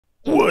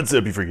What's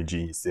up, you freaking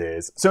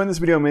geniuses? So in this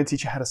video, I'm going to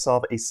teach you how to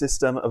solve a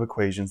system of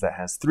equations that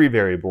has three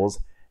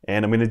variables,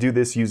 and I'm going to do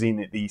this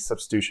using the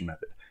substitution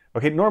method.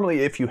 Okay,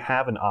 normally if you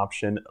have an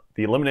option,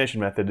 the elimination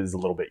method is a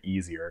little bit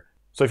easier.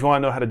 So if you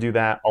want to know how to do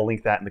that, I'll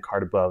link that in the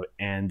card above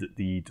and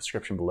the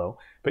description below.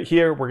 But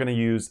here, we're going to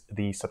use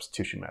the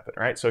substitution method,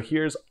 all right? So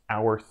here's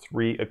our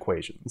three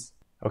equations.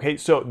 Okay,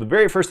 so the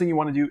very first thing you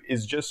want to do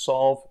is just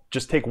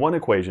take one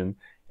equation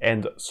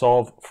and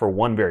solve for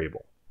one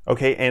variable.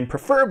 Okay, and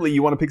preferably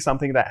you want to pick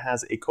something that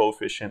has a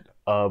coefficient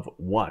of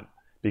 1,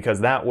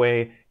 because that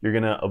way you're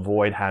going to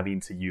avoid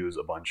having to use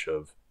a bunch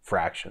of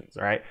fractions,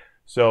 all right?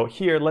 So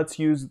here, let's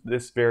use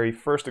this very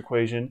first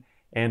equation,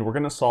 and we're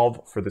going to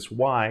solve for this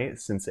y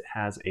since it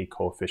has a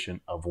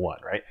coefficient of 1,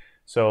 right?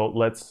 So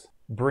let's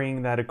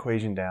bring that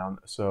equation down.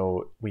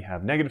 So we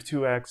have negative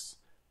 2x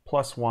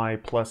plus y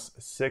plus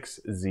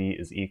 6z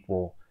is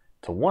equal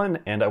to 1,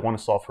 and I want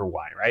to solve for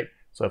y, right?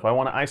 So if I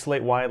want to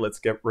isolate y, let's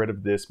get rid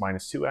of this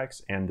minus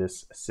 2x and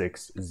this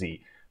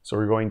 6z. So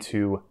we're going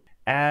to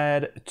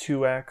add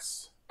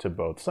 2x to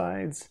both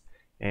sides,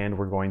 and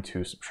we're going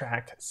to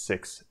subtract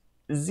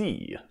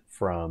 6z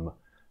from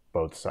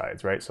both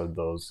sides, right? So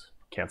those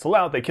cancel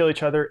out, they kill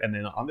each other, and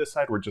then on this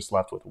side, we're just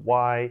left with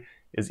y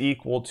is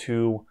equal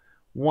to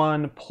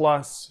 1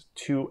 plus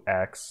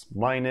 2x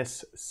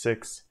minus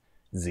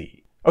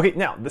 6z. Okay,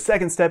 now the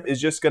second step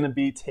is just going to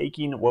be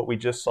taking what we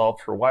just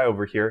solved for y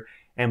over here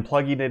and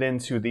plugging it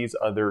into these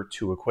other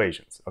two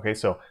equations. Okay,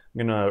 so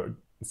I'm gonna,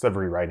 instead of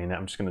rewriting it,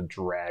 I'm just gonna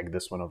drag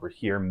this one over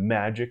here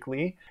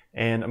magically,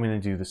 and I'm gonna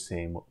do the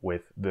same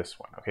with this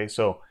one. Okay,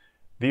 so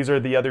these are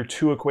the other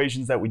two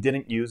equations that we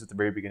didn't use at the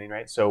very beginning,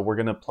 right? So we're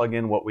gonna plug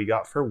in what we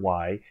got for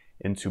y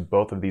into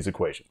both of these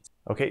equations.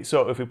 Okay,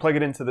 so if we plug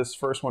it into this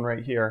first one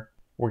right here,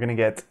 we're gonna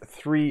get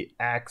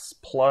 3x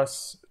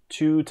plus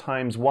 2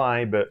 times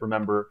y, but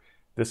remember,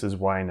 this is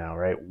y now,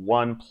 right?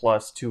 1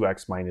 plus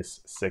 2x minus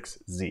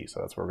 6z.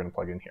 So that's what we're going to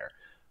plug in here.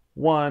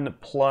 1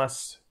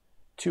 plus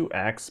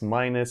 2x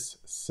minus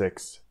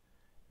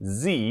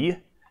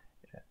 6z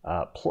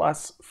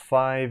plus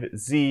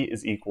 5z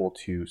is equal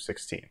to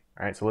 16.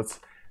 All right, so let's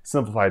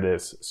simplify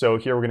this. So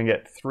here we're going to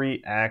get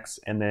 3x,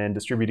 and then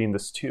distributing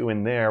this 2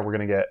 in there, we're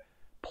going to get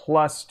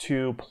plus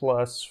 2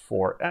 plus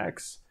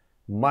 4x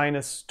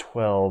minus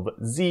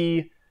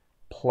 12z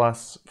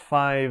plus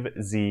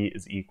 5z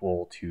is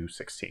equal to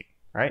 16.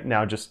 All right,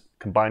 now just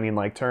combining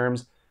like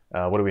terms,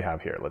 what do we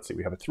have here? Let's see,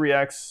 we have a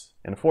 3x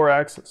and a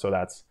 4x, so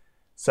that's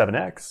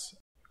 7x.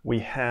 We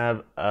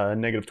have a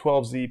negative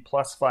 12z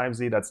plus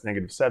 5z, that's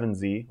negative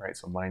 7z, right?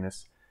 So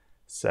minus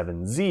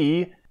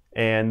 7z.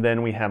 And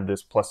then we have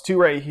this plus 2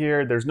 right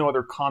here. There's no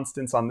other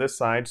constants on this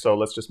side, so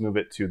let's just move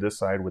it to this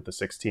side with the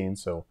 16.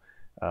 So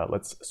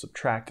let's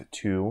subtract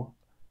 2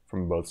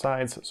 from both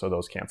sides, so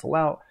those cancel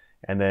out.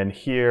 And then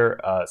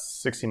here,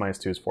 16 minus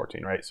 2 is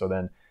 14, right? So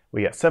then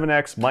we get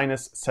 7x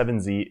minus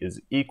 7z is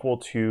equal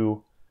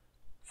to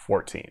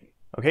 14.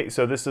 Okay,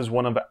 so this is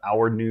one of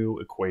our new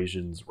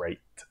equations right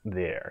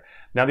there.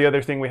 Now the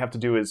other thing we have to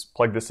do is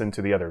plug this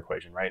into the other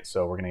equation, right?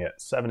 So we're going to get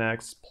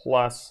 7x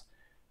plus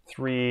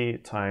 3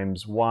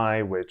 times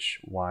y, which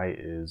y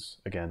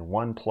is, again,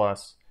 1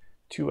 plus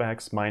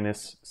 2x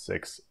minus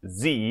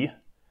 6z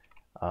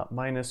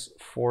minus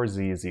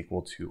 4z is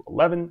equal to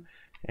 11.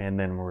 And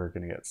then we're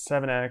going to get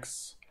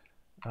 7x,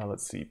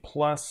 let's see,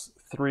 plus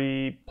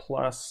 3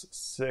 plus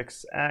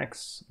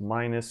 6x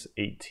minus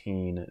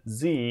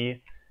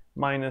 18z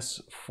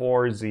minus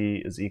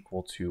 4z is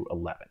equal to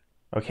 11.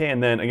 Okay,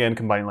 and then again,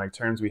 combining like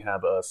terms, we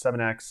have a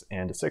 7x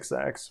and a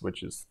 6x,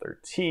 which is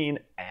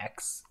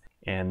 13x.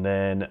 And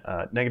then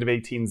negative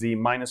 18z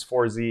minus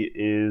 4z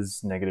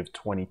is negative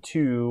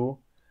 22z.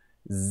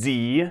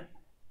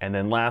 And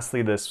then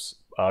lastly, this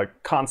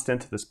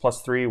constant, this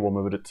plus 3, we'll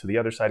move it to the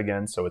other side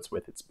again, so it's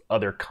with its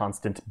other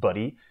constant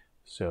buddy.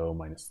 So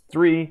minus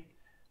 3,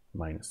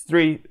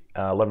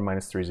 11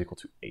 minus 3 is equal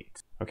to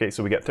 8. Okay,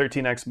 so we get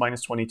 13x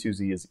minus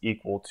 22z is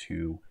equal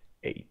to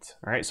 8.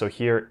 All right, so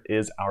here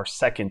is our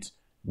second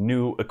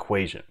new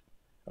equation.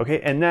 Okay,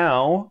 and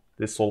now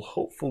this will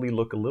hopefully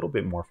look a little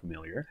bit more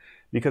familiar,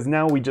 because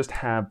now we just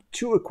have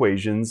two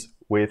equations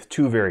with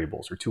two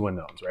variables, or two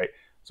unknowns, right?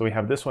 So we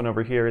have this one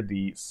over here,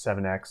 the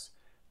 7x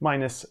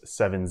minus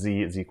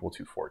 7z is equal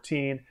to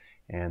 14,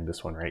 and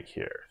this one right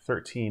here,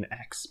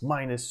 13x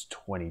minus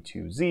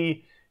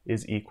 22z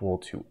is equal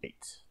to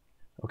 8.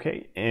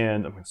 Okay,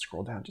 and I'm going to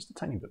scroll down just a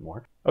tiny bit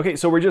more. Okay,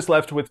 so we're just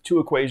left with two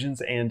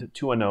equations and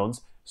two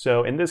unknowns.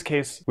 So in this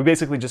case, we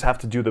basically just have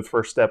to do the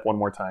first step one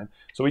more time.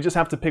 So we just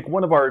have to pick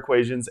one of our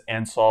equations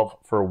and solve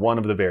for one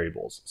of the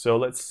variables. So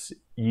let's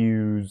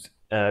use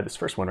this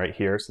first one right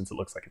here, since it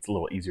looks like it's a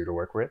little easier to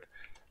work with.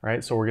 All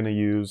right, so we're going to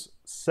use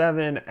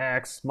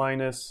 7x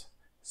minus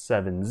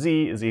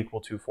 7z is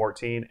equal to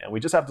 14, and we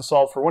just have to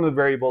solve for one of the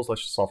variables.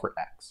 Let's just solve for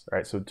x. All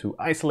right, so to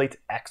isolate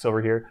x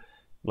over here,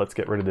 let's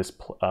get rid of this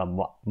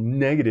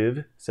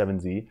negative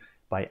 7z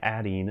by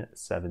adding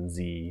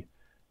 7z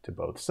to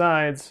both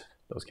sides.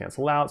 Those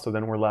cancel out, so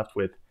then we're left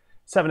with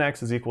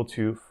 7x is equal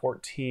to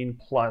 14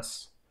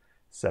 plus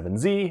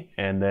 7z,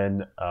 and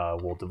then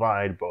we'll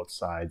divide both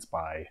sides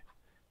by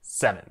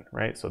 7,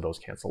 right? So those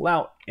cancel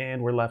out,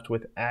 and we're left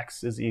with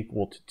x is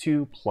equal to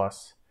 2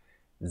 plus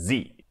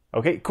z.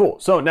 Okay, cool.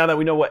 So now that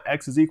we know what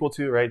x is equal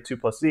to, right, 2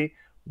 plus z,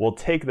 we'll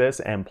take this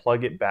and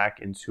plug it back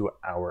into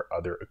our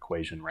other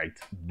equation right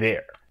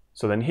there.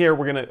 So then here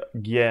we're going to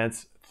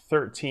get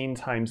 13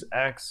 times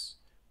x,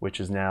 which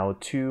is now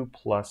 2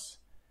 plus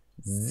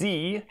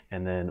z,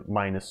 and then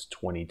minus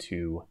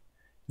 22z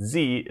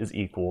is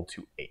equal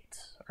to 8.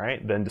 All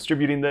right, then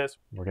distributing this,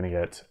 we're going to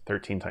get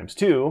 13 times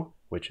 2,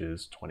 which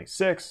is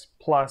 26,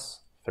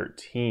 plus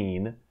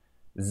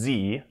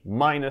 13z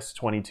minus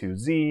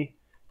 22z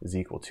is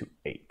equal to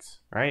 8.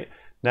 All right,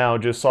 now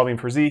just solving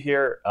for z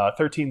here,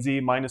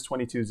 13z minus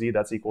 22z,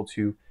 that's equal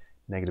to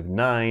negative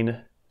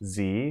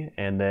 9z,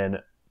 and then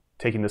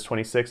taking this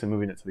 26 and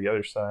moving it to the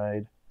other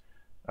side,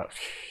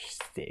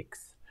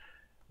 6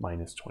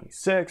 minus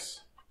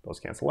 26, those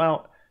cancel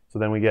out. So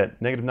then we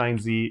get negative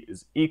 9z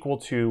is equal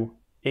to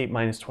 8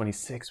 minus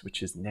 26,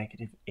 which is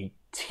negative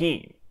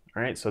 18.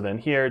 All right, so then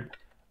here,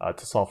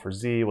 to solve for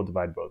z, we'll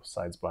divide both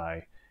sides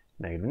by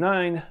negative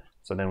 9.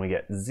 So then we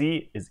get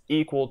z is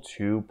equal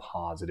to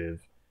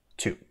positive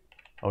 2.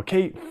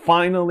 Okay,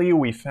 finally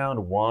we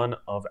found one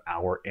of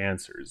our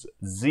answers.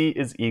 Z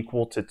is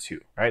equal to 2.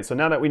 All right, so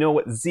now that we know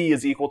what z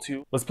is equal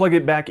to, let's plug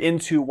it back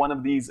into one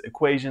of these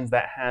equations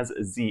that has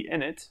a z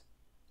in it,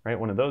 right,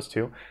 one of those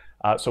two,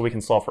 so we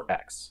can solve for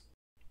x.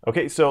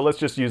 Okay, so let's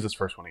just use this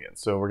first one again.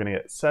 So we're going to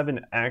get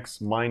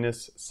 7x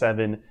minus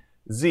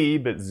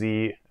 7z, but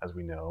z, as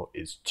we know,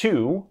 is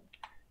 2,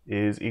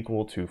 is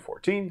equal to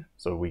 14.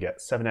 So we get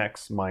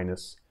 7x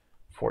minus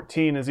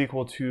 14 is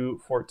equal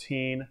to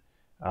 14.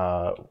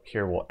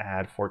 Here we'll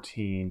add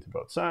 14 to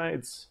both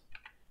sides,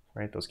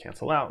 right? Those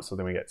cancel out. So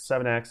then we get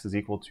 7x is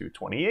equal to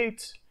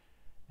 28.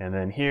 And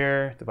then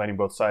here, dividing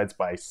both sides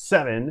by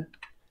 7,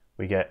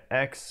 we get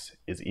x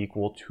is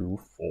equal to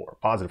 4,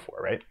 positive 4,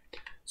 right?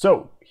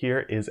 So here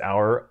is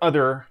our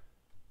other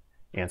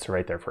answer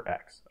right there for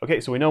x.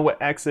 Okay, so we know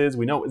what x is,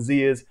 we know what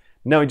z is.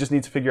 Now we just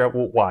need to figure out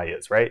what y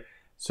is, right?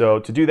 So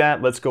to do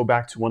that, let's go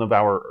back to one of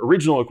our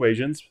original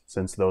equations,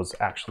 since those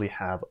actually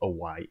have a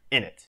y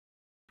in it.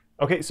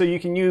 Okay, so you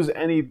can use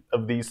any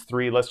of these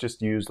three. Let's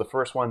just use the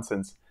first one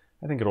since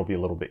I think it'll be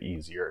a little bit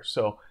easier.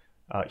 So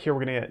here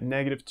we're going to get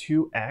negative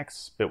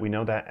 2x, but we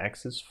know that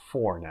x is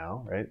 4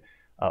 now, right?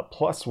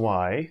 Plus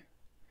y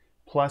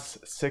plus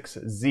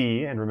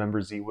 6z, and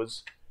remember z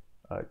was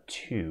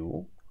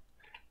 2,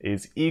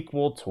 is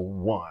equal to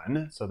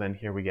 1. So then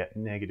here we get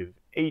negative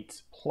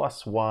 8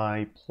 plus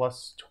y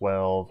plus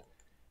 12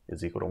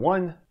 is equal to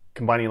 1.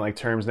 Combining like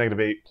terms, negative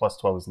 8 plus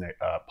 12 is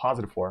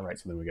positive 4, right?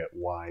 So then we get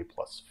y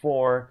plus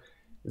 4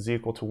 is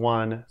equal to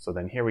 1. So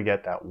then here we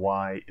get that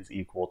y is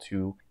equal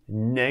to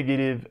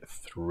negative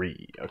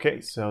 3.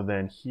 Okay, so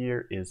then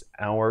here is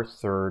our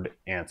third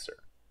answer,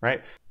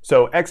 right?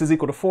 So x is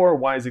equal to 4,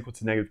 y is equal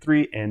to negative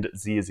 3, and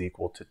z is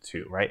equal to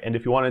 2, right? And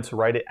if you wanted to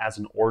write it as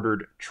an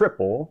ordered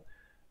triple,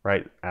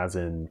 right, as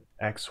in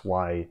x,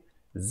 y,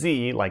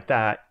 z, like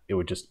that, it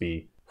would just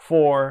be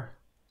 4,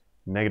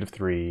 negative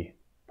 3,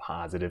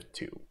 positive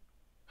 2.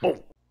 Boom.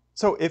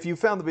 So if you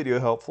found the video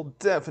helpful,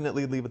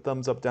 definitely leave a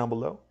thumbs up down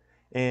below.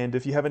 And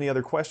if you have any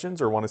other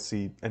questions or want to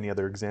see any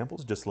other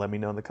examples, just let me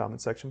know in the comment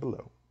section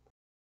below.